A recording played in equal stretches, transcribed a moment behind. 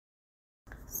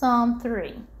Psalm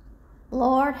 3.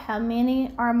 Lord, how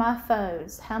many are my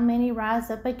foes? How many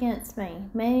rise up against me?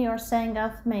 Many are saying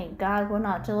of me, God will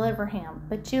not deliver him.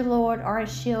 But you, Lord, are a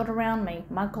shield around me,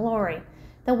 my glory,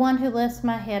 the one who lifts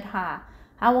my head high.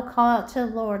 I will call out to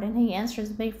the Lord, and he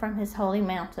answers me from his holy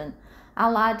mountain. I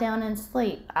lie down and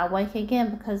sleep. I wake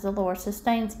again because the Lord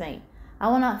sustains me. I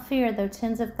will not fear, though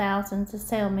tens of thousands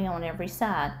assail me on every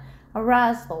side.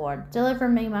 Arise, Lord, deliver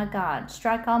me, my God.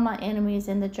 Strike all my enemies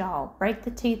in the jaw. Break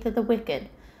the teeth of the wicked.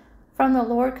 From the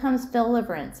Lord comes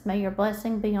deliverance. May your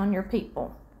blessing be on your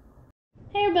people.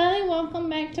 Hey everybody, welcome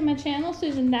back to my channel,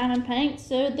 Susan Diamond Paints.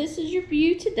 So this is your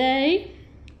view today.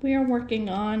 We are working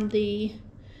on the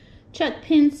Chuck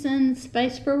Pinson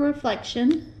Space for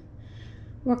Reflection.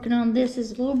 Working on this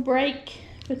is a little break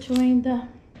between the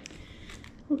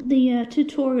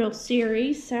tutorial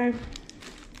series. So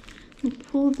we'll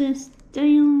pull this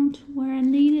down to where I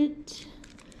need it.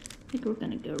 I think we're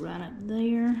going to go right up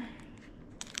there.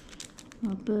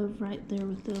 Above right there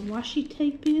where the washi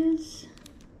tape is.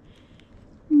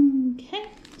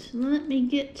 Okay, so let me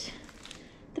get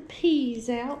the P's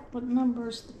out. What number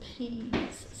is the P's?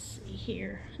 Let's see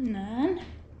here, 9.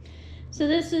 So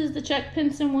this is the Chuck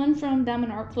Pinson one from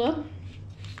Diamond Art Club.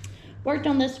 Worked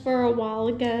on this for a while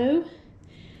ago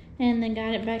and then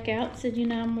got it back out. Said, you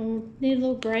know, I'm gonna need a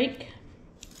little break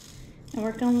and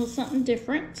work on a little something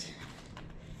different.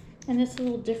 And it's a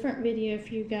little different video for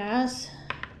you guys.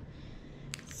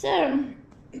 So,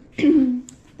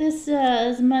 this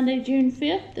is Monday, June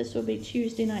 5th. This will be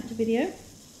Tuesday night's video.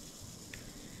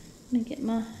 Let me get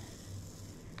my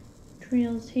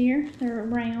drills here. They're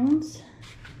rounds.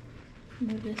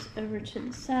 Move this over to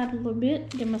the side a little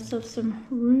bit. Give myself some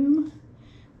room.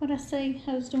 What'd I say?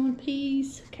 I was doing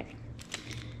P's. Okay.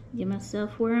 Get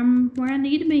myself where I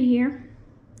need to be here.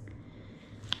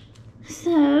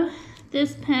 So,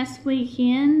 this past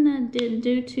weekend, I didn't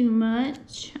do too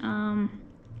much.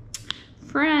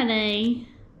 Friday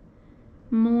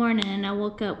morning, I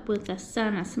woke up with a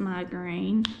sinus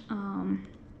migraine.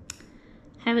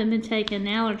 Haven't been taking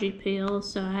allergy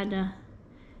pills, so I had to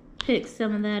pick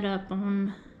some of that up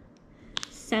on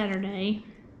Saturday.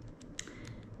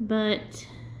 But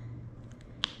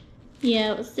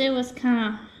yeah, it was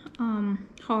kind of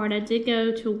hard. I did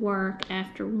go to work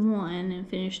after 1 and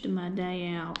finished my day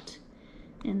out,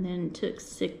 and then took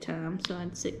sick time. So I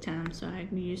had sick time, so I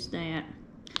used that.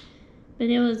 But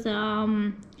it was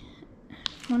one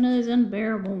of those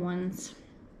unbearable ones.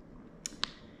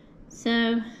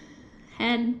 So,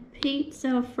 had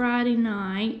pizza Friday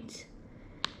night.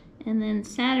 And then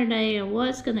Saturday I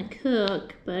was going to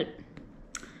cook, but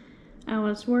I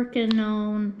was working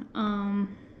on, I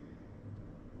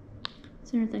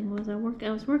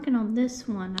was working on this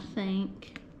one, I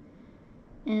think.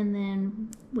 And then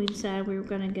we decided we were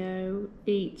going to go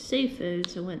eat seafood.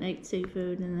 So went and ate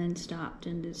seafood and then stopped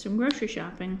and did some grocery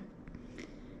shopping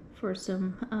for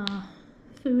some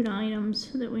food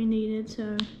items that we needed.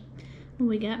 So when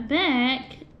we got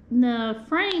back, the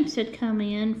frames had come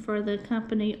in for the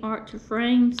company Art to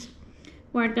Frames,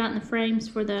 where I'd gotten the frames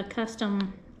for the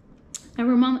custom,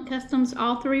 Every Moment Customs.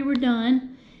 All 3 were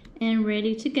done and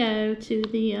ready to go to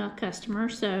the customer.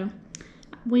 So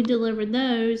we delivered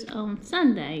those on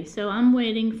Sunday, so I'm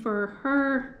waiting for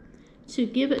her to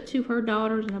give it to her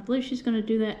daughters, and I believe she's going to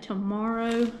do that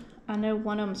tomorrow. I know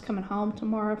one of them's coming home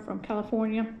tomorrow from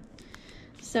California.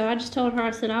 So I just told her, I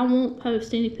said, I won't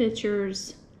post any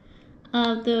pictures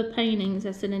of the paintings,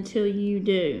 I said, until you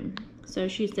do. So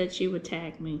she said she would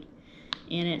tag me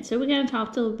in it. So we got to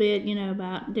talk a little bit, you know,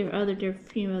 about few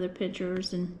other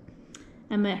pictures, and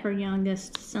I met her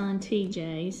youngest son,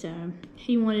 TJ, so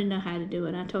he wanted to know how to do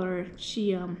it. I told her,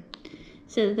 she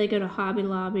said that they go to Hobby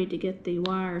Lobby to get the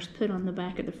wires put on the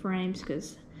back of the frames,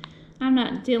 because I'm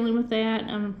not dealing with that.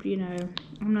 I'm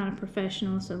not a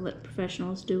professional, so let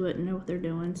professionals do it and know what they're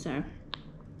doing. So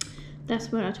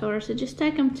that's what I told her. I said, just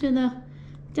take them to the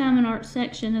Diamond Art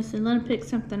section. I said, let him pick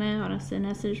something out. I said,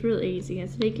 it's real easy. I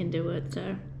said, he can do it.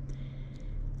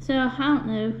 So I don't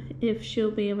know if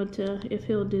she'll be able to, if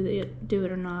he'll do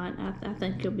it or not. I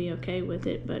think he'll be okay with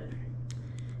it, but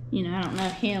you know, I don't know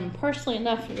him personally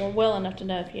enough or well enough to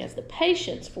know if he has the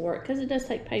patience for it, because it does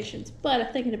take patience. But I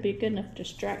think it'd be a good enough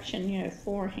distraction, you know,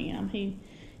 for him.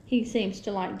 He seems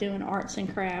to like doing arts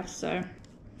and crafts, so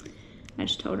I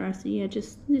just told her, I said, yeah,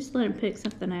 just let him pick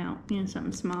something out, you know,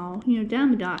 something small. You know,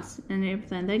 Diamond Dots and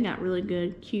everything, they got really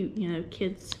good, cute, you know,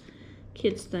 kids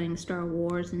things, Star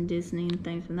Wars and Disney and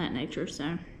things of that nature.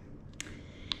 So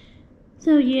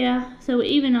yeah, so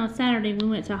even on Saturday we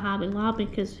went to Hobby Lobby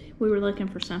because we were looking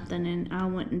for something, and I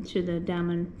went into the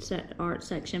Diamond Art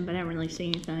section, but I didn't really see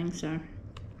anything. So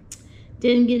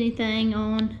Didn't get anything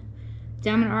on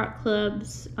Diamond Art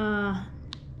Club's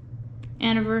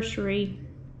anniversary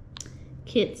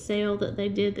kit sale that they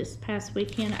did this past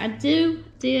weekend. I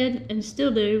did, and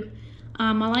still do.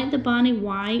 I like the Bonnie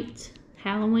White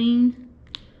Halloween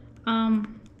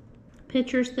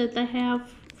pictures that they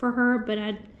have for her, but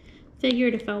I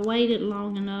figured if I waited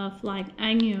long enough, like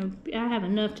I have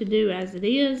enough to do as it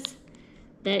is,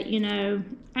 that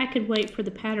I could wait for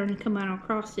the pattern to come out on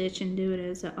cross stitch and do it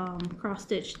as a cross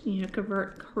stitch,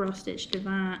 convert cross stitch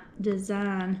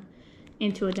design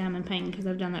into a diamond painting, because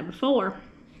I've done that before.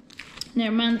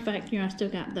 Never mind the fact, I still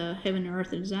got the Heaven and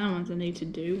Earth design ones I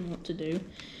want to do.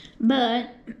 But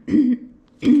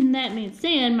that being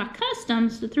said, my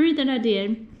customs, the 3 that I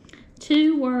did,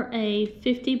 2 were a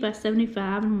 50 by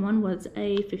 75 and 1 was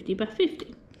a 50 by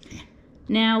 50.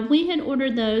 Now, we had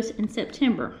ordered those in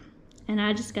September, and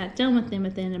I just got done with them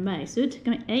at the end of May. So it took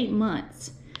me 8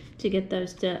 months to get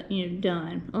those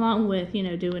done, along with,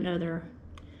 doing other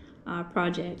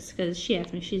projects. Because she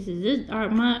asked me, she says,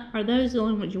 are those the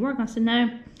only ones you work on? I said,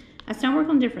 no. I said, I work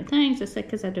on different things. I said,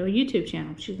 because I do a YouTube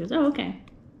channel. She goes, oh, okay.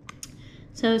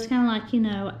 So it's kind of like,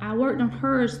 I worked on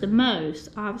hers the most,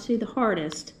 obviously the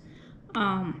hardest.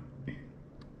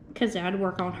 Because I'd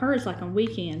work on hers like on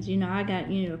weekends. I got,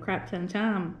 a crap ton of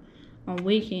time on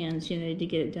weekends, to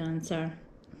get it done. So,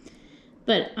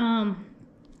 but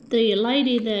the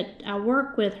lady that I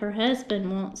work with, her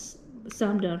husband wants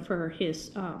some done for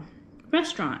his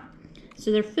restaurant.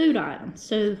 So they're food items.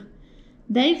 So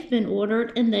they've been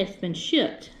ordered and they've been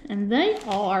shipped. And they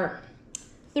are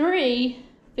 3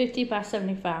 50 by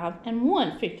 75 and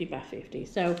 1 50 by 50.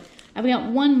 So I've got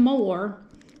 1 more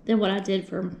than what I did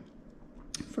for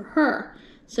her.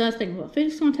 So I was thinking, well, if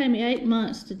it's going to take me 8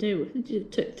 months to do,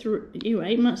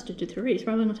 8 months to do 3, it's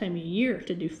probably going to take me a year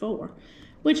to do 4,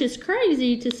 which is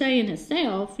crazy to say in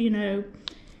itself.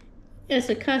 As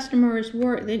a customer's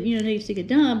work that needs to get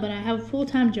done, but I have a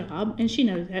full-time job, and she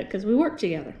knows that because we work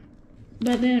together.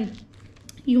 But then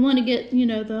you want to get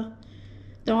the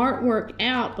artwork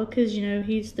out because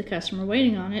he's the customer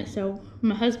waiting on it. So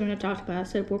my husband and I talked about it. I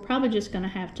said, we're probably just going to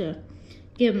have to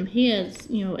give him his,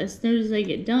 as soon as they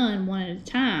get done, one at a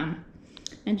time,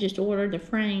 and just order the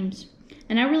frames.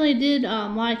 And I really did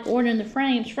like ordering the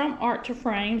frames from Art to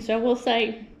Frame. So I will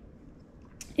say,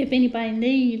 if anybody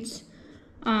needs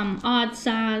odd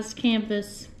size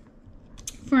canvas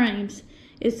frames,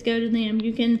 it's go to them.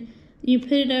 You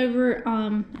put it over,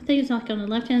 I think it's like on the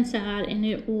left hand side, and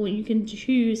you can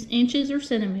choose inches or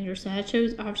centimeters. So I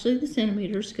chose obviously the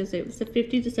centimeters because it was the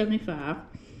 50 to 75.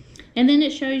 And then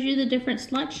it shows you the different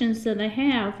selections that they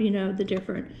have, the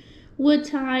different wood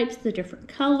types, the different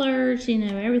colors,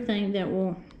 everything that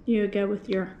will, go with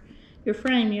your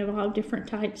frame. You have all different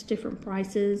types, different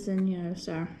prices, and,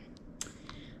 so,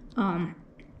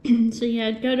 so yeah,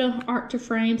 go to Art to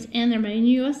Frames, and they're made in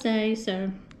USA.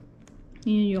 So,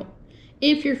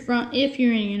 if you're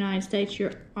in the United States,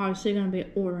 you're obviously going to be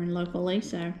ordering locally.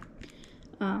 So,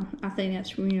 I think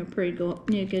that's pretty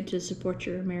good to support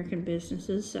your American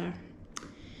businesses. So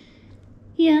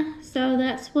yeah, so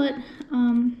that's what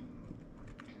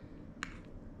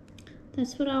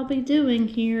I'll be doing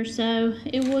here. So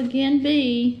it will again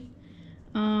be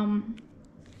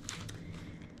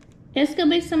it's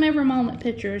gonna be some every moment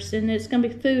pictures, and it's gonna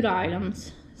be food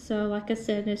items. So like I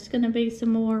said, it's gonna be some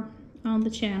more on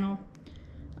the channel.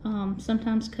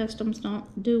 Sometimes customs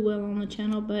don't do well on the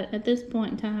channel, but at this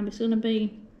point in time, it's going to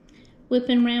be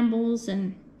whipping rambles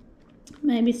and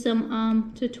maybe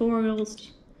some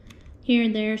tutorials here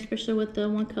and there, especially with the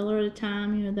 1 color at a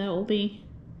time. That will be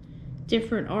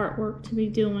different artwork to be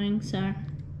doing. So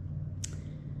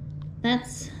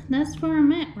that's where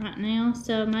I'm at right now.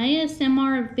 So my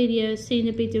ASMR videos seem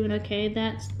to be doing okay.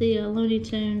 That's the Looney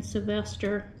Tunes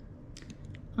Sylvester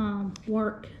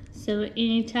work. So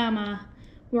anytime I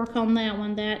work on that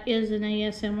one, that is an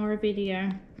ASMR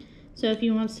video. So if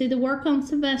you want to see the work on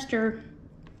Sylvester,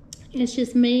 it's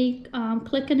just me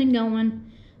clicking and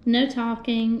going, no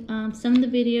talking. Some of the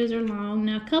videos are long.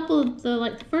 Now a couple of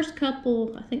the first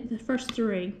couple, I think the first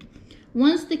 3,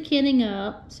 one's the kitting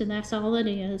up, so that's all it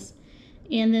is.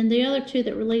 And then the other 2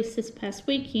 that released this past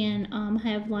weekend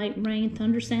have like rain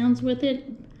thunder sounds with it,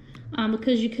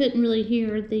 because you couldn't really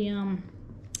hear the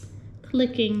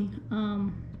clicking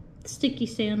sticky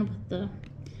sound with the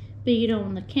bead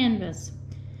on the canvas.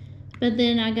 But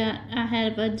then I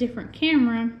had a different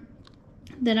camera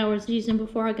that I was using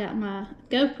before I got my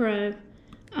GoPro.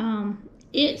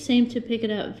 It seemed to pick it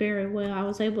up very well. I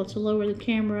was able to lower the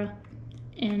camera,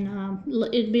 and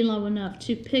it'd be low enough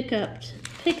to pick up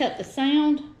the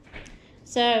sound.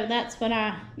 So that's what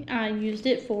I used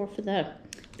it for the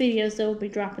videos that will be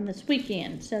dropping this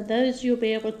weekend. So those you'll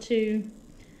be able to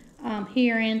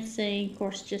hear and see. Of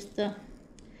course, just the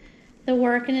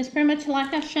work, and it's pretty much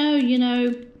like I show, you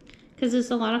know, because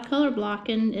it's a lot of color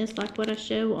blocking. It's like what I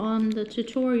show on the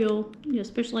tutorial, you know,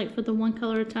 especially like for the one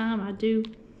color at a time. I do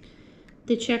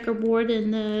the checkerboard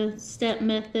and the step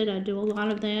method. I do a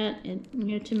lot of that, and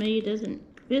you know, to me, it doesn't.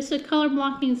 If it's a color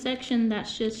blocking section,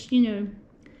 that's just, you know,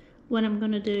 what I'm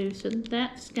gonna do. So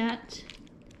that's got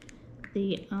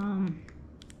the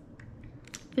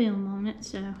film on it,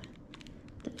 so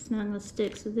that's not gonna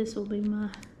stick. So this will be my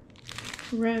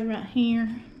row right here.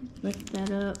 Lift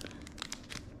that up.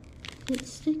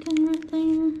 It's sticking right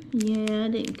there. Yeah, I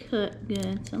didn't cut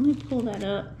good. So let me pull that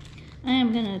up. I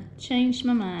am gonna change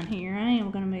my mind here. I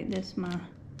am gonna make this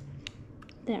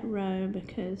that row,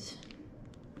 because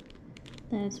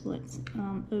that's what's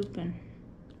open.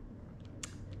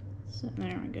 So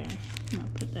there we go. I'll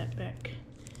put that back.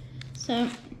 So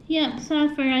yeah, so I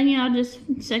figured, you know, I'll just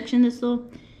section this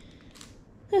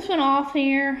one off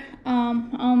here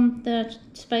on the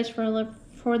space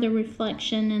for the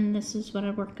reflection, and this is what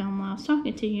I worked on while I was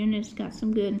talking to you, and it's got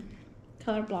some good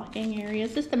color blocking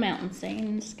areas. It's the mountain scene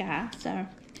in the sky, so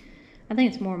I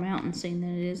think it's more mountain scene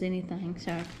than it is anything.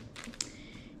 So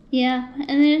yeah,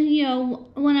 and then, you know,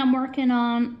 when I'm working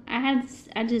on, I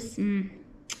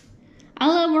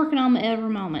love working on the Ever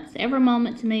Moments. Ever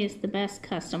Moment to me is the best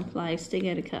custom place to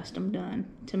get a custom done.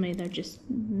 To me,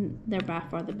 they're by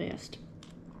far the best.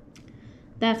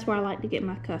 That's where I like to get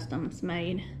my customs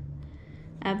made.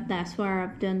 That's where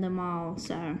I've done them all,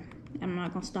 so I'm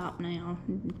not going to stop now.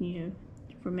 You know,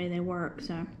 for me, they work,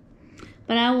 so.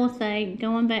 But I will say,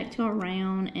 going back to a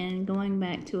round and going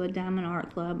back to a Diamond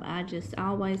Art Club, I just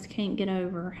always can't get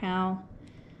over how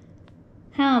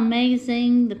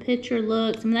amazing the picture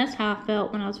looks. I mean, that's how I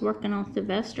felt when I was working on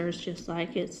Sylvester's. Just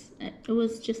like it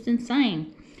was just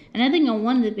insane. And I think on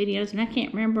one of the videos, and I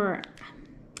can't remember,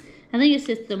 I think it's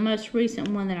just the most recent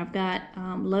one that I've got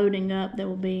loading up, that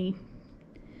will be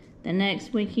the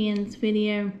next weekend's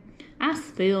video. I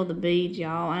spilled the beads,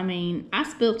 y'all. I mean, I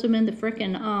spilled them in the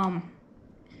freaking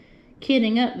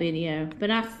kidding up video, but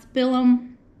I spill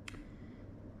them.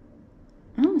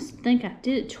 I almost think I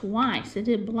did it twice. I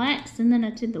did blacks and then I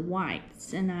did the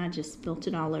whites, and I just spilt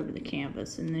it all over the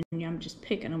canvas, and then I'm just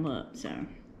picking them up. So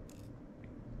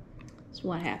that's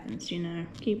what happens, you know,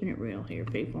 keeping it real here,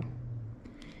 people.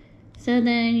 So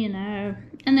then, you know,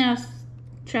 and then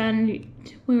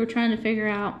we were trying to figure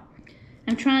out,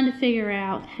 I'm trying to figure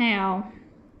out how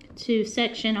to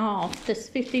section off this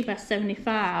 50 by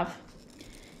 75.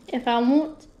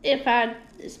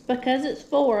 It's because it's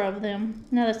 4 of them.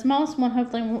 Now the smallest one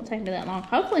hopefully won't take me that long.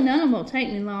 Hopefully none of them will take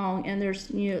me long, and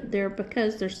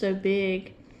because they're so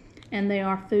big and they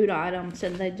are food items,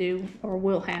 and they do or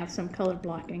will have some color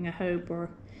blocking, I hope, or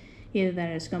either that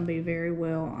it's going to be very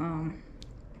well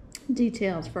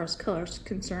detailed as far as colors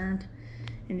concerned,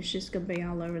 and it's just going to be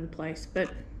all over the place. But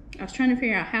I was trying to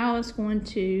figure out how I was going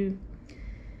to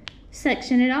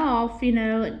section it off, you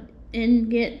know, and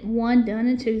get one done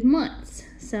in 2 months.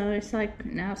 So it's like,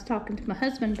 and I was talking to my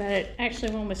husband about it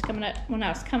actually when I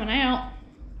was coming out.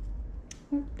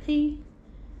 Where P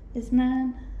is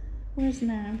 9? Where's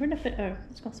 9? Where'd I put, oh, I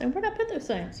was gonna say, where'd I put those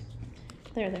things?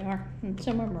 There they are, and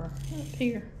some of them are up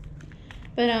here.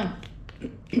 But I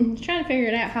was trying to figure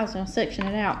it out how I was gonna section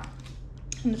it out.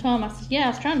 And I told him, I said, yeah, I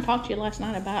was trying to talk to you last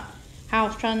night about how I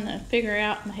was trying to figure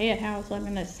out in my head how I was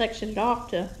going to section it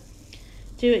off to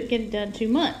get it done 2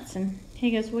 months. And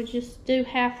he goes, well, just do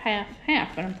half, half,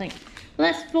 half. And I'm thinking,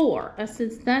 well, that's 4. I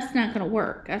said, that's not going to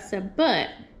work. I said, but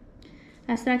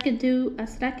I said,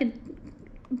 I could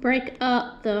break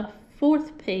up the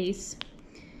 4th piece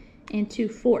into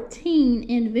 14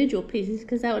 individual pieces,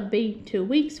 because that would be 2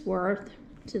 weeks worth.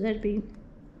 So that'd be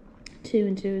 2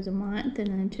 and 2 is a month, and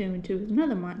then 2 and 2 is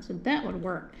another month. So that would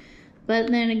work.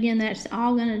 But then again, that's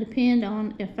all going to depend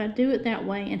on if I do it that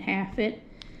way and half it,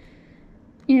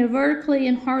 you know, vertically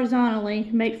and horizontally,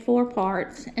 make 4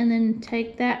 parts, and then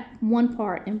take that 1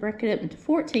 part and break it up into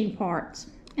 14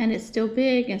 parts, and it's still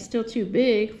big and still too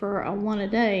big for a 1 a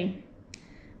day.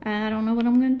 I don't know what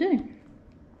I'm going to do,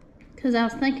 because I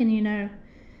was thinking, you know,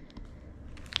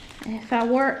 if I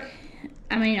work,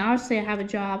 I mean, obviously I have a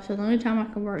job, so the only time I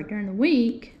can work during the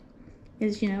week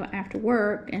is, you know, after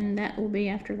work, and that will be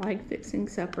after like fixing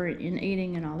supper and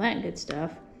eating and all that good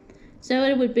stuff. So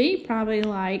it would be probably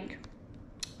like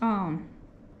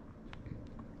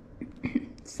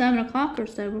 7 o'clock or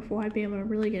so before I'd be able to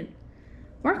really get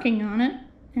working on it.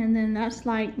 And then that's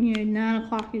like, you know, 9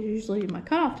 o'clock is usually my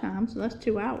cutoff time, so that's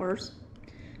 2 hours.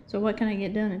 So what can I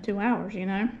get done in 2 hours, you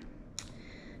know?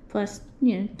 plus,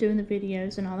 you know, doing the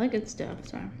videos and all that good stuff.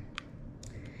 So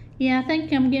yeah, I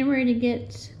think I'm getting ready to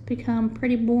become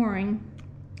pretty boring.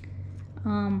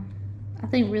 I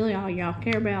think really all y'all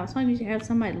care about, as long as you have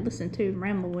somebody to listen to and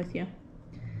ramble with you,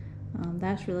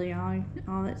 that's really all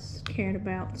that's cared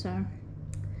about. So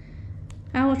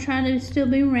I will try to still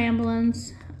be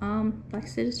ramblings. Like I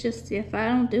said, it's just if I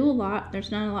don't do a lot,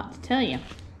 there's not a lot to tell you.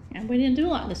 And we didn't do a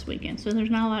lot this weekend, so there's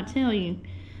not a lot to tell you.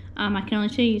 I can only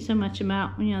tell you so much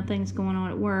about, you know, things going on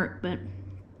at work, but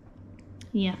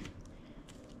yeah,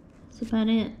 that's about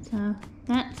it. So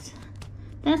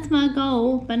that's my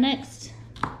goal. The next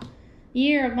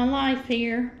year of my life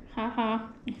here,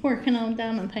 working on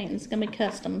diamond painting. It's gonna be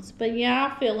customs, but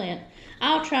yeah, I feel it.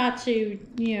 I'll try to,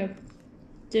 you know,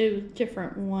 do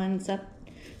different ones. I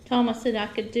told him, I said I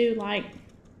could do, like,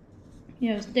 you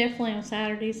know, it's definitely on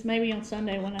Saturdays, maybe on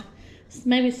Sunday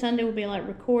maybe Sunday will be like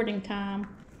recording time,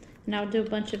 and I'll do a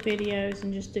bunch of videos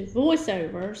and just do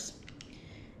voiceovers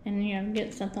and, you know,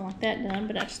 get something like that done.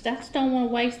 But I just don't want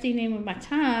to waste any of my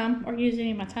time or use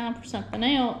any of my time for something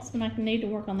else when I can need to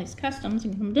work on these customs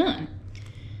and get them done.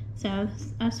 So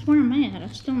that's where I'm at. I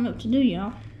just don't know what to do,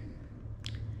 y'all.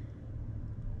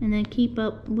 And then keep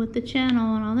up with the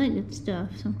channel and all that good stuff.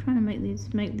 So I'm trying to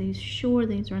make these sure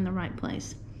these are in the right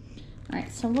place. All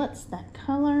right, so what's that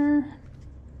color?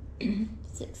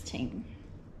 16.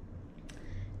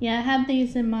 Yeah, I have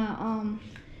these in my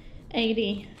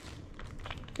 80.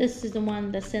 This is the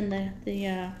one that's in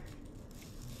the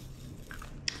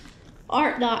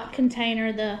Art Dot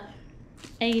container, the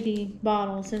 80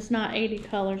 bottles. It's not 80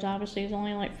 colors, obviously. It's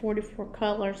only like 44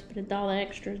 colors, but it's all the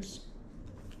extras.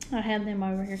 I have them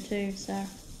over here too, so.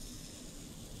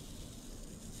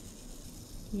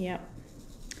 Yep.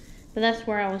 But that's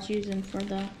where I was using for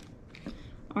the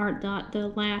Art Dot, the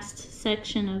last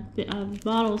section of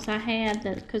bottles I had,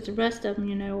 that because the rest of them,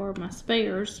 you know, are my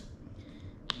spares,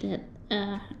 that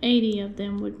 80 of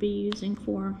them would be using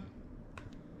for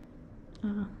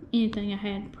anything I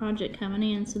had project coming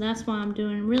in. So that's why I'm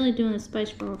really doing the space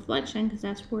for reflection, because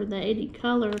that's where the 80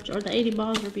 colors or the 80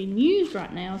 bottles are being used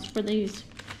right now, is for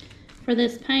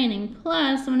this painting.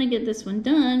 Plus I'm going to get this one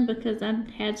done because I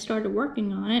had started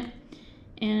working on it,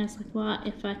 and it's like, well,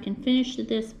 if I can finish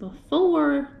this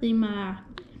before my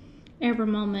Ever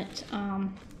Moment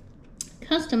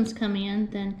customs come in,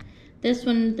 then this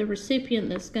one, the recipient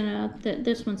that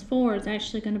this one's for, is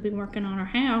actually going to be working on our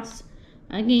house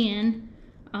again,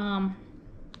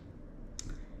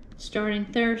 starting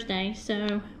Thursday.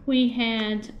 So we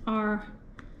had our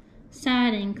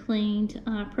siding cleaned,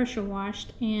 pressure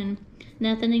washed, and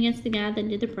nothing against the guy that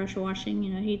did the pressure washing.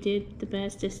 You know, he did the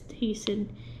best. He said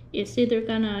it's either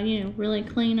gonna, you know, really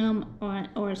clean them,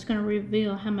 or it's gonna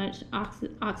reveal how much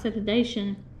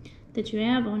oxidation that you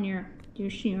have on your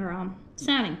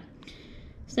siding.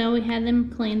 So we had them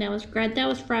cleaned. That was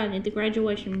Friday, the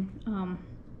graduation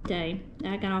day.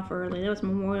 I got off early. That was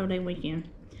Memorial Day weekend.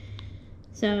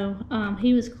 So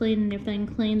he was cleaning everything,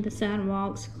 cleaned the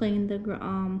sidewalks, cleaned the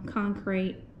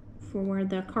concrete for where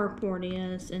the carport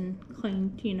is, and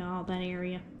cleaned, you know, all that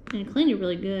area. And he cleaned it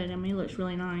really good. I mean, it looks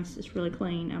really nice. It's really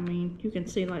clean. I mean, you can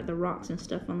see like the rocks and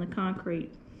stuff on the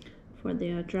concrete for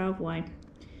the driveway.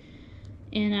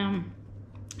 And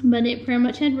but it pretty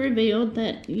much had revealed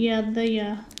that, yeah,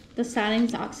 the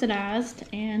siding's oxidized,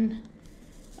 and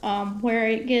where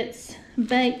it gets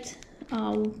baked,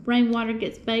 rainwater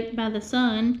gets baked by the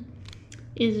sun,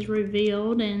 is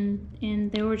revealed,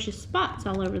 and there were just spots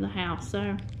all over the house.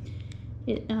 So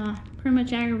it pretty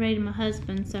much aggravated my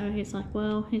husband. So he's like,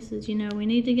 well, he says, you know, we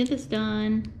need to get this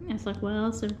done. I was like,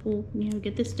 well, so we'll, you know,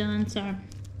 get this done. So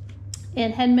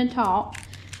it hadn't been talked,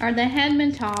 or they had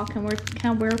been talked, and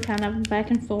we're kind of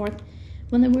back and forth.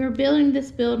 When we were building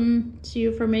this building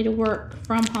for me to work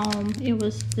from home, it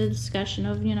was the discussion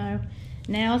of, you know,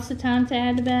 now it's the time to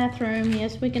add the bathroom.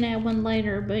 Yes, we can add one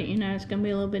later, but, you know, it's going to be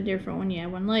a little bit different when you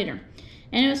add one later.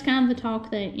 And it was kind of the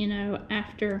talk that, you know,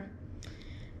 after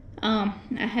I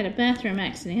had a bathroom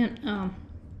accident, and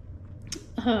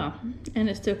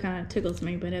it still kind of tickles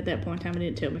me, but at that point in time, it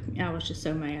didn't tickle me. I was just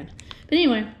so mad. But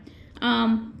anyway,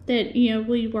 that, you know,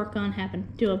 we work on having to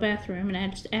do a bathroom, and I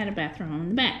just add a bathroom on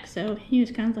the back. So he was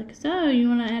kind of like, so you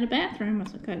want to add a bathroom? I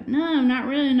was like, no, not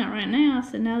really, not right now. I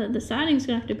said, now that the siding's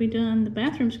going to have to be done, the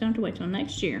bathroom's going to have to wait till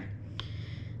next year.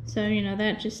 So, you know,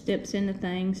 that just dips into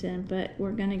things, but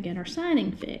we're going to get our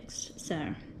siding fixed.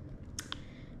 So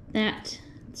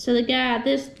the guy,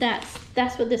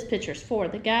 that's what this picture's for.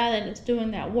 The guy that is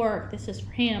doing that work, this is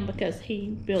for him, because he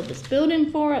built this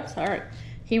building for us.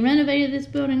 He renovated this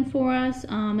building for us.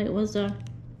 It was a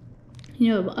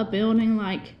building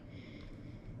like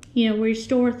you know, where you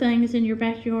store things in your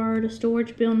backyard, a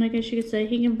storage building, I guess you could say.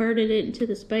 He converted it into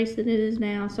the space that it is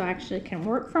now, so I actually can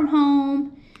work from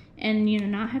home and, you know,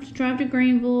 not have to drive to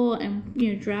Greenville and,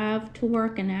 you know, drive to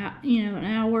work an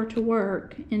hour to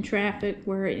work in traffic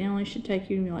where it only should take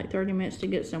you like 30 minutes to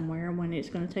get somewhere when it's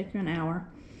going to take you an hour.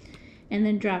 And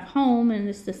then drive home and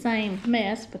it's the same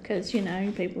mess because, you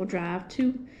know, people drive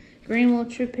to Greenville,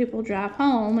 people drive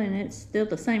home and it's still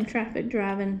the same traffic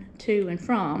driving to and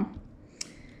from.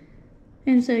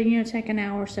 And so, you know, take an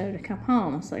hour or so to come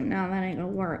home. It's like, no, that ain't gonna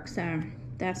work. So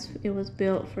it was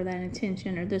built for that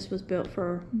intention, or this was built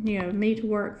for, you know, me to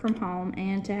work from home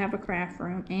and to have a craft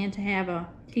room and to have a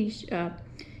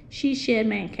she shed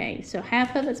man cave. So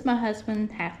half of it's my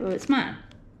husband, half of it's mine.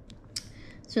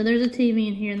 So there's a TV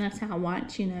in here, and that's how I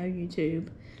watch, you know, YouTube.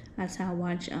 That's how I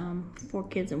watch 4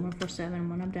 Kids at 147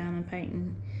 when I'm down in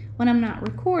Peyton. When I'm not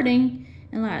recording,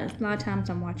 and a lot of times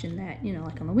I'm watching that, you know,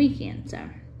 like on the weekend. So.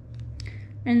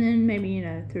 And then maybe, you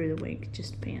know, through the week. It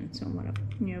just depends on what I've,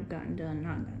 you know, gotten done,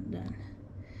 not gotten done.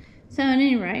 So at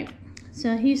any rate,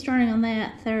 so he's starting on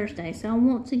that Thursday. So I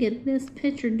want to get this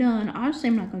picture done. Obviously,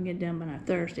 I'm not going to get done by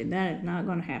Thursday. That is not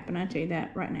going to happen. I tell you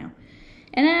that right now.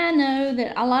 And I know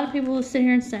that a lot of people will sit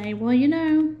here and say, well, you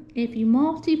know, if you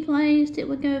multi-placed, it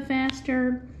would go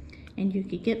faster. And you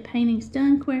could get paintings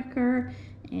done quicker.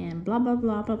 And blah, blah,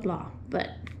 blah, blah, blah.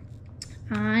 But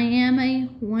I am a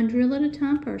one drill at a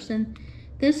time person.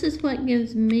 This is what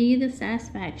gives me the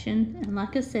satisfaction. And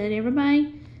like I said,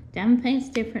 everybody diamond paints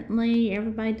differently.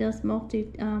 Everybody does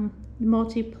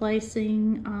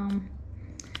multi-placing.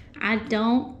 I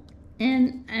don't,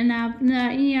 and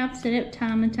I've said it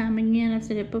time and time again. I've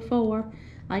said it before.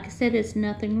 Like I said, there's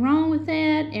nothing wrong with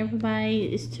that.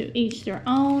 Everybody is to each their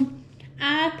own.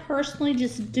 I personally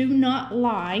just do not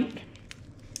like.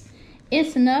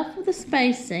 It's enough of the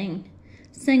spacing.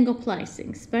 Single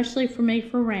placing, especially for me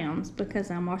for rounds, because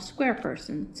I'm a square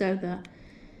person. So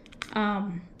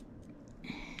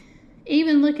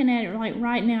even looking at it like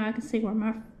right now, I can see where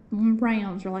my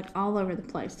rounds are like all over the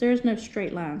place. There's no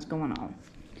straight lines going on.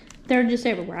 They're just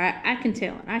everywhere. I can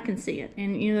tell it. I can see it,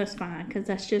 and you know that's fine because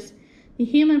that's just the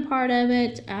human part of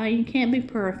it. You can't be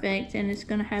perfect, and it's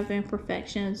going to have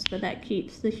imperfections, but that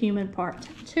keeps the human part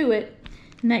to it,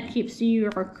 and that keeps you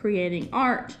creating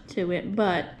art to it.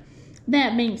 But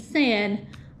that being said,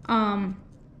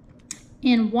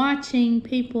 in watching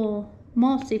people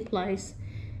multi-place,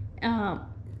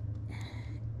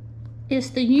 it's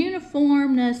the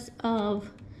uniformness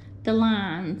of the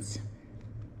lines.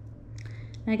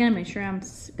 I gotta make sure I'm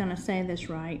gonna say this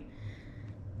right.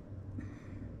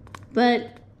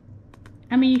 But,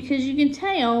 I mean, because you can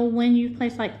tell when you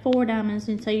place like 4 diamonds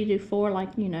and say you do 4,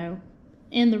 like, you know,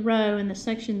 in the row, in the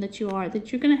section that you are,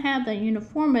 that you're gonna have that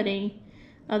uniformity.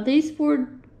 These 4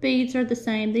 beads are the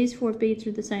same, these 4 beads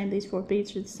are the same, these 4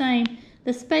 beads are the same.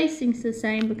 The spacing's the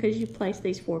same because you place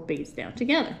these 4 beads down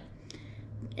together.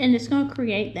 And it's going to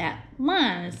create that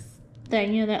line,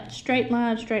 that straight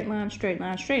line, straight line, straight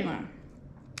line, straight line.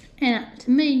 And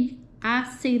to me,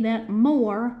 I see that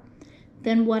more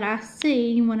than what I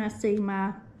see when I see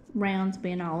my rounds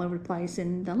being all over the place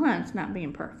and the lines not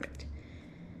being perfect.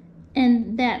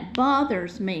 And that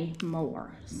bothers me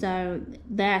more. So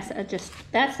that's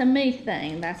a me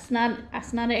thing. That's not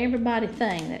an everybody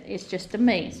thing. It's just a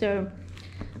me. So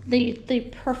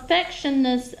the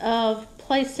perfectionness of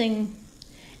placing,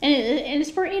 and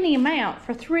it's for any amount,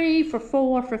 for 3, for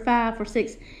 4, for 5, for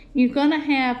 6. You're gonna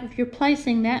have, if you're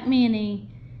placing that many,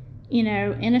 you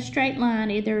know, in a straight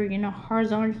line, either, you know,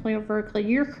 horizontally or vertically,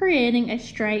 you're creating a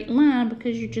straight line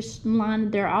because you're just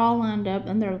they're all lined up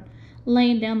and they're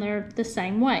laying down there the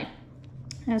same way,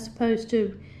 as opposed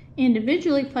to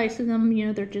individually placing them. You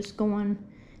know, they're just going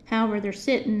however they're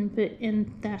sitting,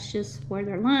 and that's just where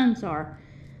their lines are.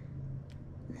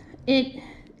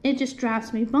 It just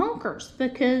drives me bonkers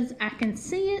because I can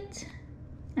see it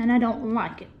and I don't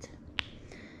like it.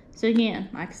 So again,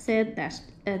 like I said,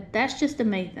 that's just a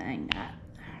me thing.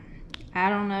 I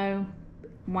don't know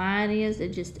why it is.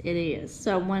 It is.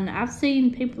 So when I've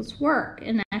seen people's work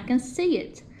and I can see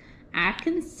it, I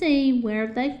can see where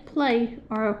they've played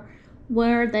or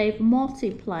where they've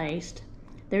multi-placed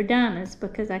their diamonds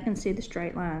because I can see the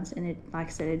straight lines, and it, like I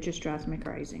said, it just drives me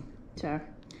crazy. So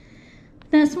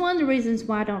that's one of the reasons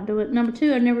why I don't do it. Number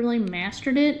 2, I've never really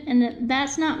mastered it, and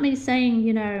that's not me saying,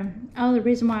 you know, oh, the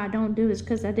reason why I don't do it is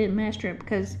because I didn't master it,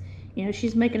 because, you know,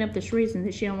 she's making up this reason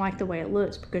that she don't like the way it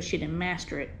looks because she didn't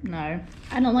master it. No,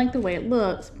 I don't like the way it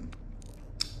looks.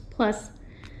 Plus,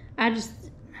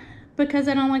 because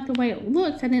I don't like the way it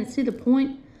looks, I didn't see the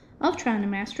point of trying to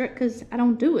master it because I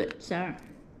don't do it. So,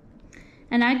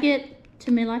 and I get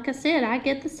to me, like I said, I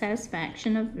get the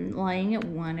satisfaction of laying it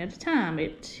one at a time.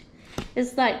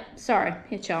 It's like, sorry,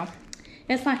 hit y'all.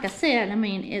 It's like I said, I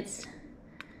mean, it's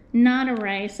not a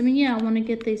race. I mean, yeah, I want to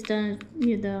get these done,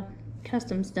 the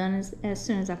customs done as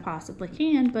soon as I possibly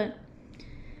can, but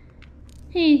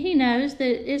he knows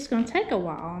that it's going to take a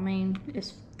while. I mean,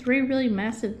 it's 3 really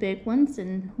massive big ones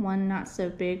and 1 not so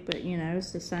big, but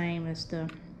it's the same as the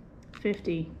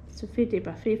 50. It's a 50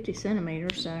 by 50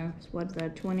 centimeters, so it's what, the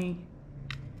 20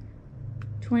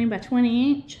 by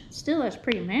 20 inch. Still, that's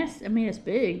pretty massive. I mean, it's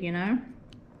big, I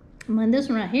mean, this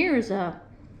one right here is a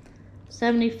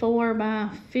 74 by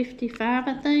 55,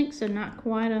 I think, so not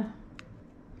quite a,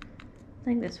 I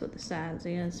think that's what the size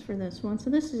is for this one. So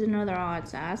this is another odd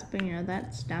size, but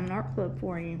that's Diamond Art Club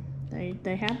for you.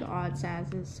 They have the odd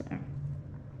sizes, so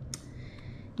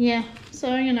yeah. So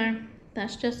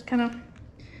that's just kind of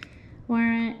where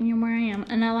I am.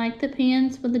 And I like the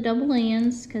pens with the double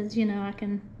ends because I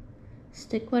can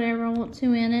stick whatever I want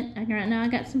to in it. Right now I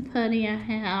got some putty. I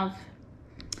have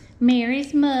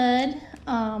Mary's Mud.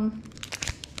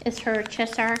 It's her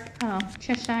Cheshire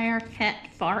Cat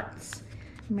Farts,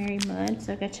 Mary Mud.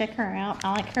 So go check her out.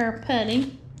 I like her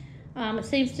putty. It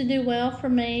seems to do well for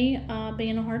me,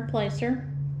 being a hard placer.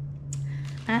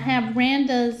 I have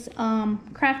Randa's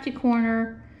Crafty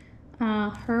Corner,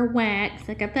 her wax.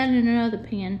 I got that in another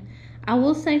pen. I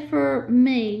will say for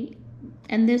me,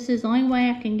 and this is the only way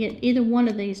I can get either one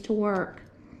of these to work,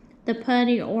 the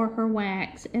putty or her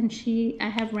wax. And I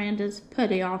have Randa's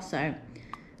putty also.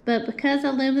 But because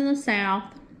I live in the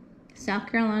South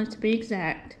Carolina to be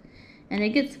exact, and it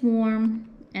gets warm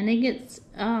and it gets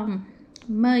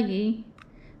muggy,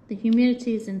 the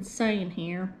humidity is insane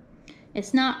here.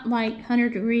 It's not like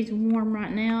 100 degrees warm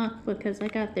right now because I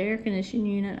got the air conditioning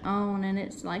unit on and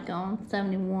it's like on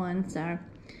 71, so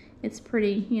it's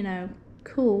pretty,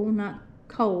 cool, not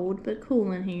cold, but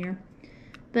cool in here.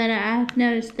 But I've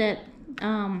noticed that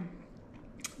the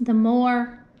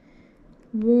warmer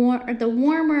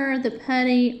the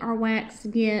putty or wax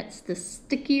gets, the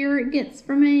stickier it gets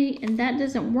for me, and that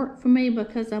doesn't work for me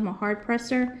because I'm a hard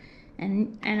presser.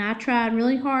 And I tried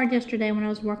really hard yesterday when I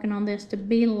was working on this to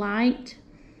be light,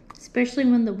 especially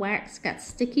when the wax got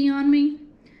sticky on me.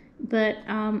 But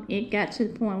it got to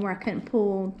the point where I couldn't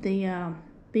pull the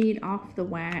bead off the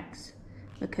wax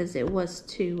because it was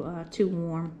too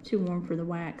warm for the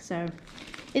wax. So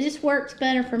it just works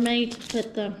better for me to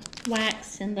put the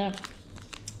wax and the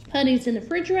putties in the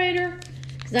refrigerator,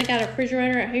 because I got a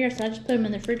refrigerator right here, so I just put them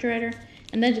in the refrigerator,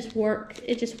 and they just work.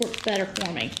 It just works better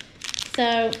for me.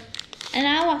 So, and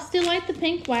I still like the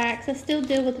pink wax. I still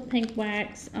deal with the pink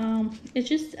wax. It's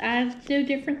just I do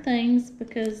different things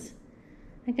because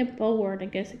I get bored. I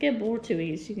guess I get bored too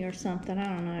easy or something. I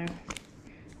don't know.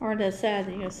 Or decide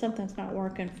that something's not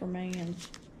working for me and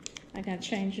I gotta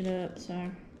change it up. So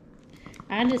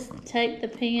I just take the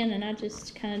pen and I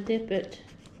just kind of dip it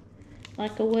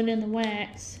like I would in the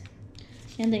wax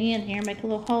in the end here, make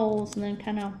little holes, and then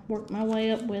kind of work my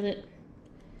way up with it.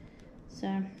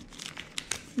 So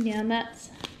yeah,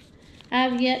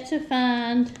 I've yet to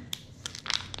find,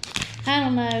 I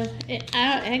don't know,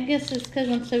 I guess it's because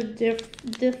I'm so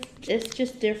it's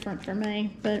just different for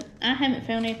me, but I haven't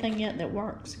found anything yet that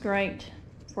works great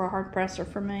for a hard presser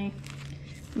for me.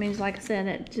 It means, like I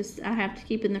said, I have to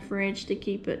keep it in the fridge to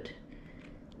keep it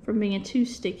from being too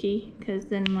sticky, because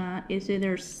then it's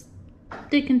either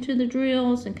sticking to the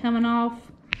drills and coming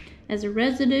off as a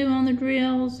residue on the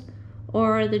drills,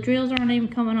 or the drills aren't even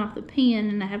coming off the pen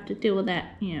and I have to deal with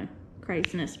that,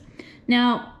 craziness.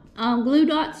 Now, glue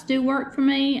dots do work for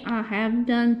me. I have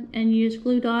done and used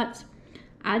glue dots.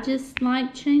 I just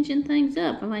like changing things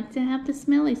up. I like to have the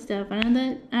smelly stuff. I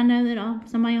know that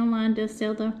somebody online does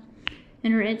sell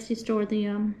in her Etsy store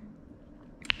the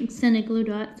scented glue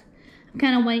dots. I'm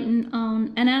kind of waiting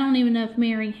on, and I don't even know if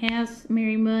Mary has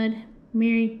Mary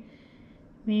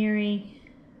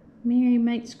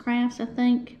Makes Crafts, I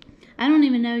think. I don't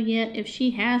even know yet if she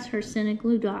has her scented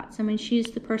glue dots. I mean, she's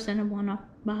the person I want to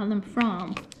buy them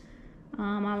from.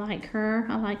 I like her.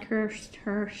 I like her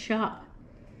shop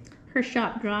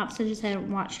drops. I just haven't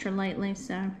watched her lately,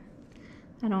 so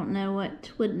I don't know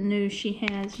what news she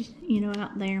has,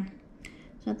 out there.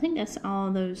 So I think that's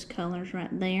all those colors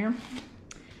right there.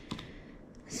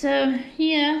 So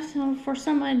yeah, so for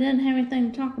somebody that doesn't have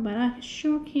anything to talk about, I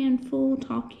sure can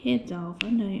talk heads off.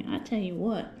 I tell you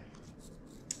what.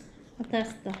 But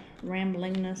that's the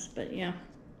ramblingness, but yeah.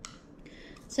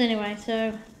 So anyway,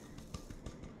 so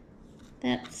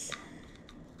that's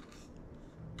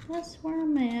where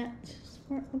I'm at. That's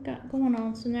what we got going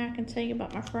on. So now I can tell you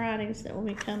about my Fridays that will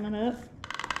be coming up.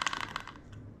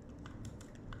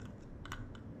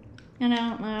 And I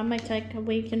don't know, I may take a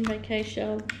weekend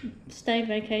vacation, stay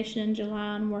vacation in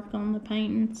July and work on the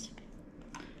paintings.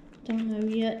 Don't know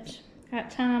yet.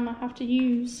 Got time I have to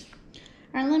use.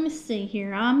 Alright, let me see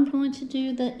here. I'm going to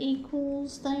do the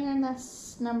equals there, and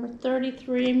that's number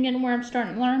 33. I'm getting where I'm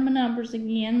starting to learn my numbers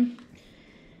again.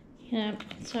 Yeah,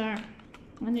 sorry.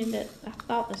 I knew that, I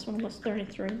thought this one was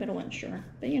 33, but I wasn't sure.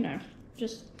 But you know,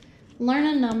 just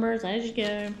learning numbers as you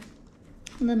go.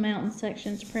 The mountain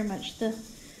section's pretty much the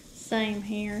same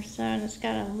here. So I just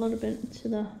got a little bit to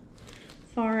the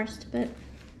forest, but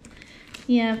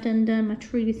yeah, I've done my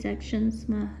tree sections.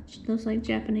 Those like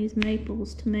Japanese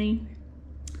maples to me.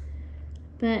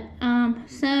 But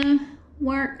so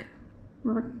work.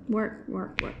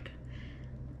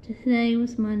 Today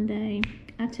was Monday.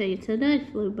 I tell you, today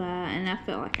flew by, and I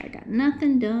felt like I got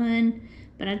nothing done.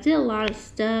 But I did a lot of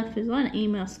stuff. There's a lot of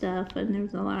email stuff, and there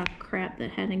was a lot of crap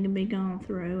that had to be gone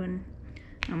through. And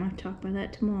I'm gonna talk about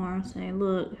that tomorrow. Say,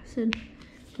 look, I said,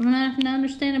 I'm not to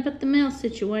understand about the mail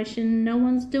situation. No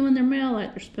one's doing their mail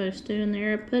like they're supposed to, and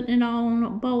they're putting it all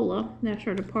on Ebola. That's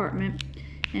our department,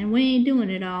 and we ain't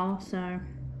doing it all, so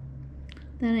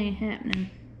that ain't happening.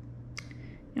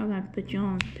 Y'all gotta pick your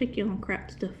own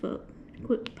crap stuff up.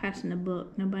 Quit passing the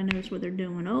buck. Nobody knows what they're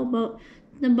doing. Oh, but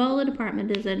the Ebola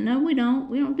department does that. No, we don't.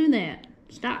 We don't do that.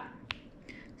 Stop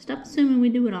assuming we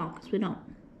do it all, because we don't.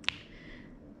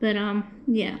 But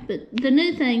yeah, but the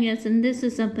new thing is, and this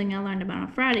is something I learned about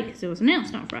on Friday because it was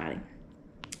announced on Friday.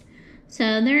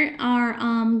 So they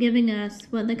are giving us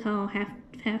what they call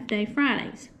half day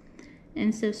Fridays.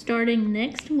 And so starting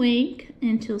next week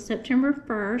until September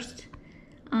 1st,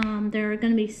 there are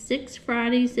going to be 6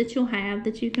 Fridays that you'll have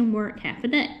that you can work half a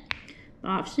day. But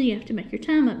obviously you have to make your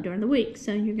time up during the week.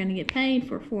 So you're going to get paid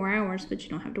for 4 hours, but you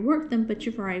don't have to work them, but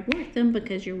you've already worked them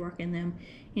because you're working them,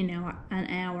 you know, an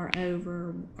hour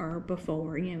over or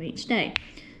before, you know, each day.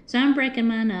 So I'm breaking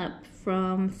mine up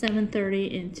from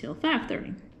 7:30 until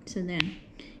 5:30. So then,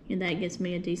 you know, that gives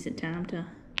me a decent time to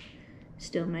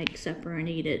still make supper and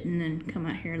eat it, and then come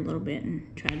out here a little bit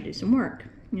and try to do some work.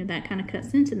 You know, that kind of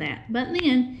cuts into that. But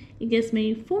then it gives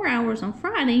me 4 hours on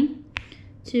Friday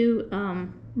to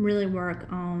really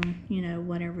work on, you know,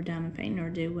 whatever diamond painting or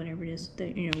do whatever it is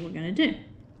that, you know, we're going to do.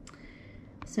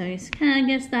 So it's kind of, I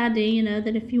guess, the idea, you know,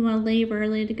 that if you want to leave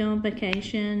early to go on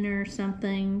vacation or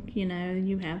something, you know,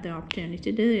 you have the opportunity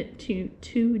to do it,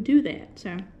 to do that.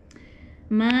 So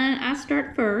mine, I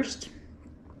start first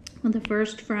on the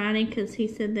first Friday because he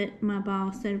said that my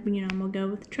boss said, you know, I'm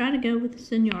going to try to go with the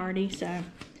seniority. So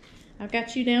I've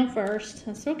got you down first.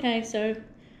 That's okay. So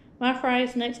my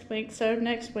Friday's next week. So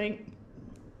next week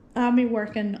I'll be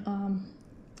working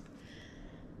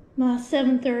my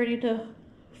 7:30 to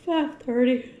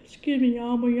 5:30, excuse me,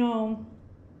 y'all, my yawn,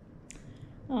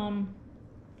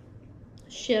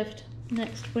 shift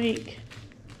next week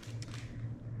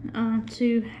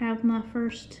to have my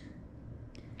first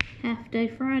half-day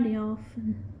Friday off.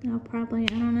 And I'll probably, I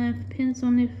don't know, it depends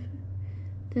on if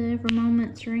the every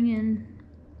moment's ringing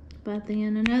by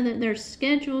then. I know that they're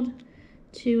scheduled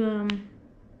to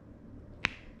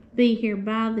be here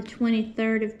by the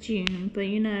 23rd of June, but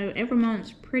you know, every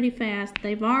month's pretty fast.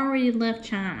 They've already left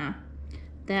China,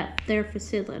 their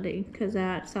facility, because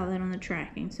I saw that on the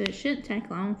tracking, so it shouldn't take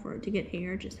long for it to get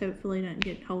here. Just hopefully it doesn't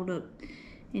get hold up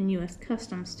in U.S.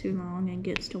 Customs too long and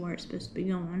gets to where it's supposed to be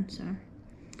going. So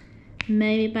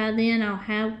maybe by then I'll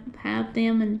have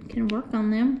them and can work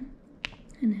on them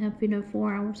and have, you know,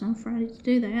 4 hours on Friday to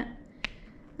do that.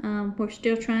 We're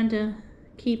still trying to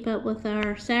keep up with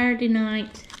our Saturday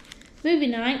night movie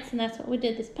nights, and that's what we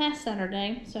did this past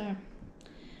Saturday. So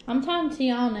I'm talking to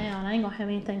y'all now, and I ain't gonna have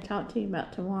anything to talk to you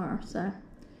about tomorrow. So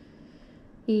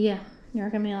yeah, you're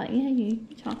gonna be like, yeah, you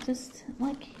talk to us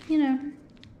like, you know,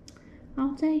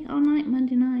 all day, all night,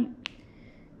 Monday night.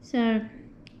 So,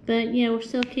 but yeah, we're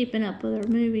still keeping up with our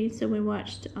movies. So we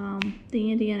watched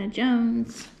the Indiana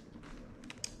Jones.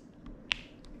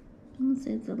 Was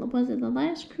it the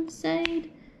Last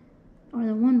Crusade? Or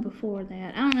the one before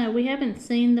that. I don't know. We haven't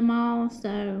seen them all,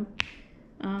 so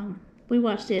we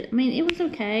watched it. I mean, it was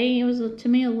okay. It was, to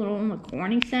me, a little on the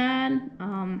corny side.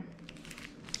 I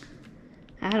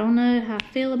don't know how I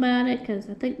feel about it, because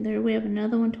I think we have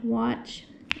another one to watch.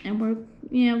 And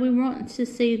we want to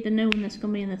see the new one that's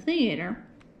going to be in the theater.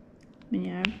 You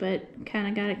know, but kind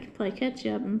of got to play catch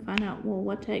up and find out, well,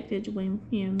 what take did we,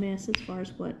 you know, miss as far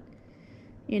as what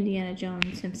Indiana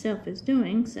Jones himself is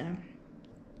doing, so...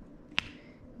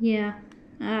 Yeah,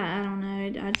 I don't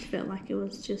know. I just felt like it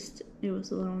was a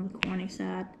little on the corny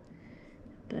side.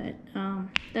 But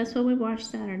that's what we watched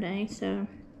Saturday. So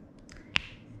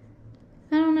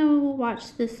I don't know what we'll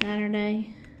watch this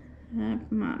Saturday.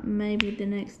 Maybe the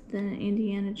next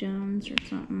Indiana Jones or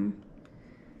something.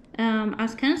 I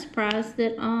was kind of surprised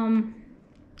that, kind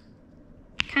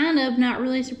of, not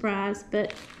really surprised,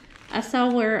 but I saw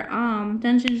where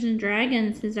Dungeons and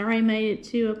Dragons has already made it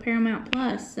to a Paramount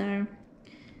Plus, so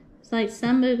it's like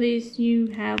some movies you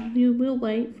will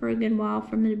wait for a good while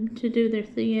for them to do their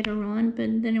theater run,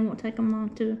 but then it won't take them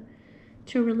long to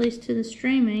release to the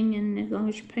streaming, and as long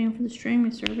as you're paying for the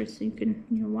streaming service, you can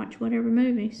watch whatever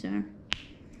movie. So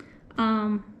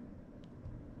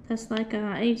that's like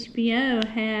HBO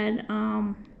had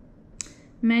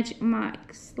Magic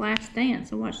Mike's Last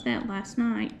Dance. I watched that last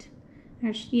night.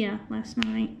 Actually, yeah, last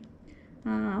night.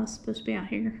 I was supposed to be out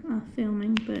here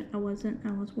filming, but I wasn't.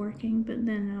 I was working, but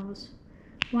then I was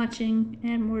watching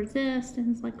Add More Zest,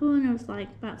 and it's like, oh, and it was like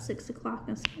about 6 o'clock.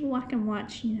 I was like, oh, I can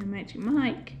watch Magic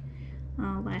Mike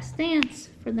Last Dance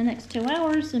for the next 2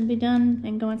 hours and be done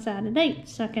and go inside a date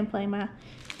so I can play my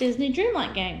Disney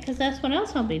Dreamlight game, because that's what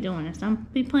else I'll be doing is I'll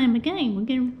be playing my game. We're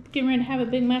getting ready to have a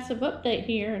big massive update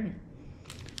here, and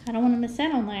I don't want to miss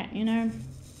out on that,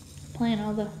 playing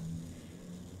all the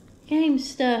game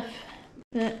stuff.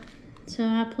 But so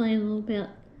I played a little bit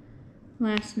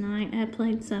last night. I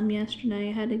played some yesterday.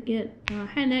 I had to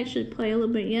actually play a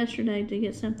little bit yesterday to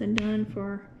get something done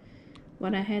for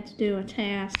what I had to do, a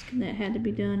task that had to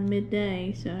be done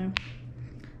midday, so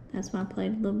that's why I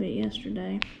played a little bit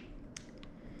yesterday.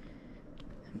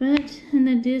 But, and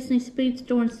the Disney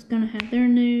Speedstore is going to have their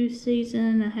new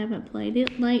season. I haven't played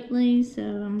it lately, so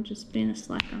I'm just being a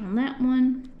slacker on that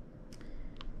one.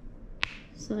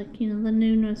 It's like, the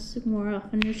newness more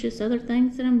often. There's just other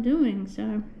things that I'm doing,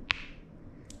 so.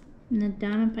 And the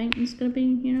diamond painting is going to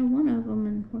be, one of them,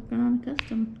 and working on a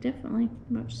custom, definitely,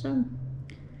 much so.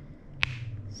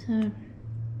 So,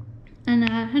 and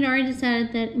I had already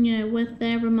decided that, with the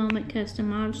Every Moment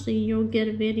custom, obviously you'll get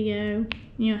a video,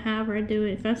 however I do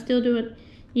it. If I still do it,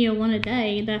 one a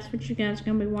day, that's what you guys are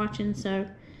going to be watching. So,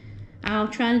 I'll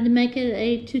try to make it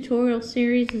a tutorial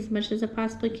series as much as I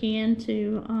possibly can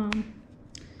to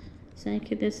say,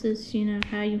 okay, this is,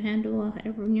 how you handle a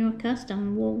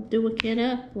custom. We'll do a kit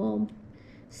up. We'll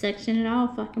section it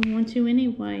off like I'm going to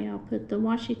anyway. I'll put the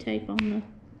washi tape on the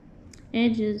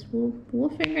edges. We'll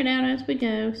figure it out as we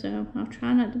go, so I'll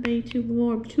try not to be too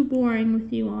boring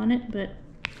with you on it, but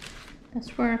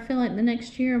that's where I feel like the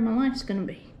next year of my life's gonna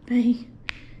be.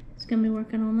 It's gonna be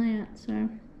working on that, so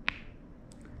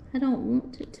I don't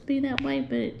want it to be that way,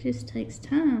 but it just takes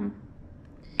time,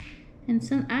 and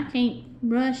I can't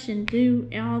rush and do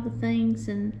all the things,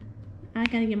 and I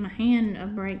gotta give my hand a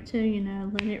break too,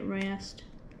 let it rest,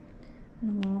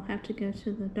 and we'll have to go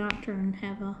to the doctor and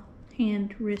have a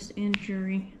hand wrist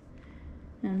injury.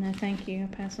 And no thank you, I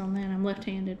pass on that. I'm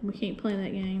left-handed. We can't play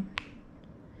that game.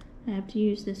 I have to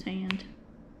use this hand.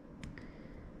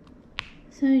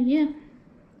 So yeah,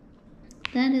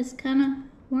 that is kind of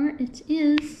where it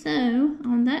is. So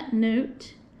on that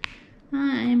note,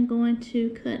 I am going to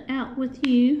cut out with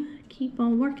you. Keep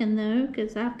on working though,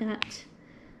 because I've got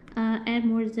Add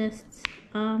More Zest's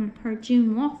her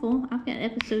June waffle. I've got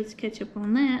episodes to catch up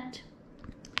on that.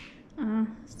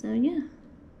 So yeah,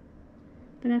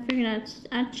 but I figured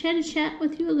I'd chat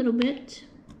with you a little bit,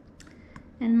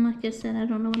 and like I said, I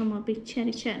don't know what I'm gonna be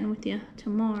chatting with you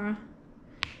tomorrow.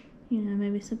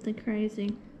 Maybe something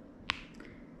crazy.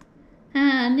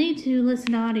 I need to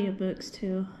listen to audiobooks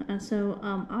too. So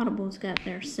Audible's got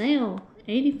their sale,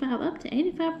 up to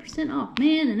 85% off,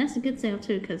 man, and that's a good sale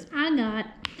too, because I got.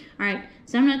 Alright,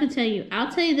 so I'm not going to tell you.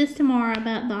 I'll tell you this tomorrow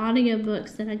about the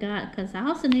audiobooks that I got, because I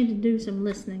also need to do some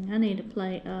listening. I need to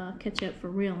play, catch up for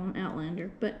real on Outlander.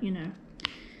 But,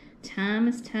 time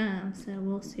is time, so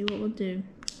we'll see what we'll do.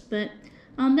 But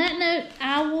on that note,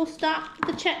 I will stop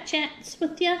the chats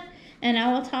with you, and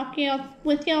I will talk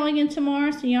with y'all again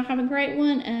tomorrow. So y'all have a great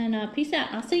one, and peace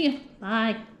out. I'll see you.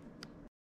 Bye.